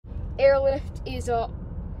airlift is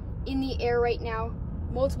in the air right now.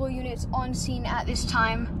 Multiple units on scene at this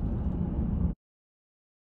time.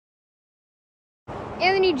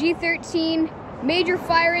 Anthony G13, major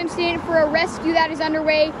fire incident for a rescue that is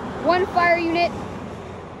underway. One fire unit,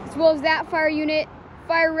 as well as that fire unit,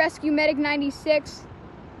 fire rescue medic 96.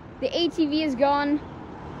 The ATV is gone,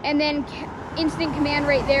 and then incident command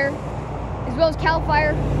right there, as well as CAL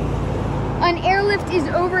FIRE. An airlift is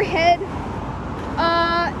overhead.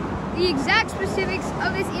 The exact specifics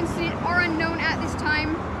of this incident are unknown at this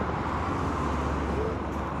time.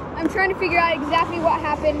 I'm trying to figure out exactly what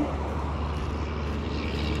happened.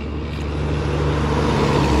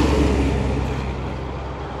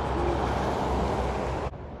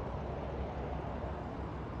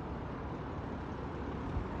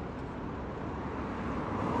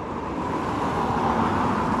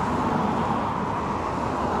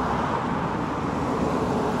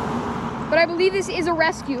 But I believe this is a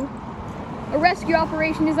rescue. A rescue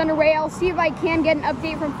operation is underway. I'll see if I can get an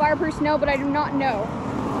update from fire personnel, but I do not know.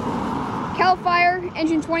 CAL FIRE,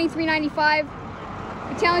 engine 2395,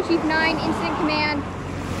 Battalion Chief 9, Incident Command,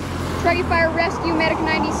 Truckee Fire Rescue, Medic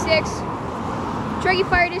 96, Truckee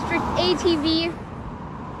Fire District ATV,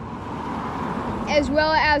 as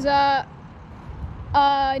well as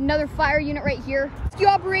another fire unit right here. Rescue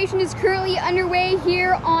operation is currently underway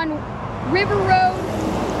here on River Road,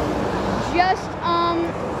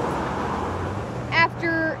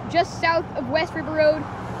 just south of West River Road.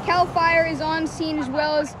 CAL FIRE is on scene, as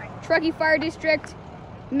well as Truckee Fire District,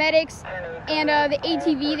 medics, and the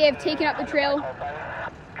ATV. They have taken up the trail,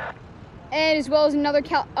 and as well as another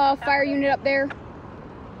fire unit up there.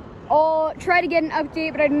 I'll try to get an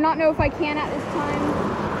update, but I do not know if I can at this time.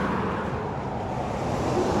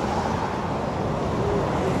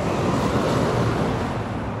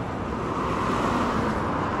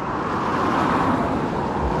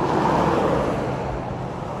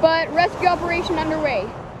 But rescue operation underway.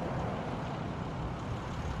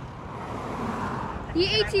 The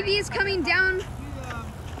ATV is coming down.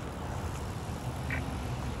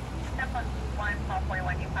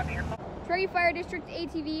 Truckee Fire District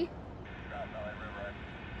ATV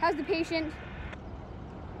has the patient.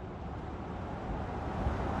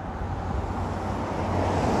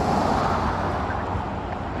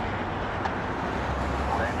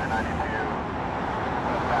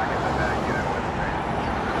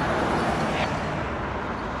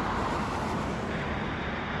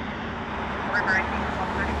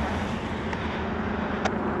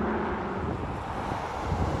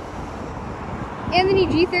 Anthony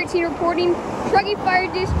G13 reporting, Truckee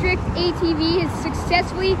Fire District ATV has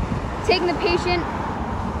successfully taken the patient.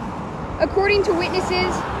 According to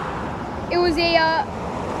witnesses, it was a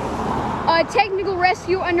technical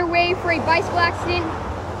rescue underway for a bicycle accident.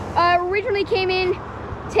 Originally came in,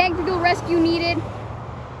 technical rescue needed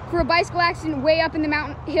for a bicycle accident way up in the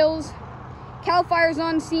mountain hills. CAL FIRE is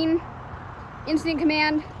on scene, incident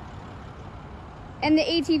command, and the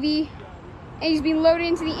ATV, and he's being loaded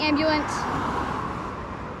into the ambulance.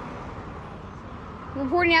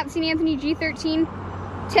 Reporting out the scene, Anthony G13.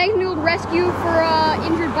 Technical rescue for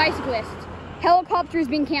injured bicyclist. Helicopter is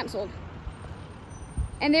being canceled.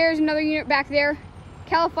 And there's another unit back there.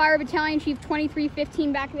 CAL FIRE Battalion Chief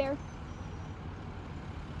 2315 back there.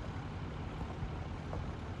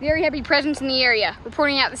 Very heavy presence in the area.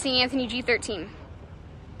 Reporting out the scene, Anthony G13.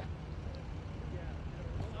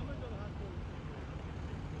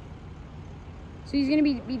 So he's going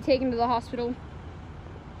to be taken to the hospital.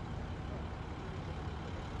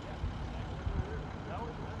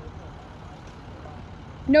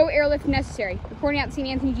 No airlift necessary. Reporting out the scene,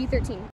 Anthony G13.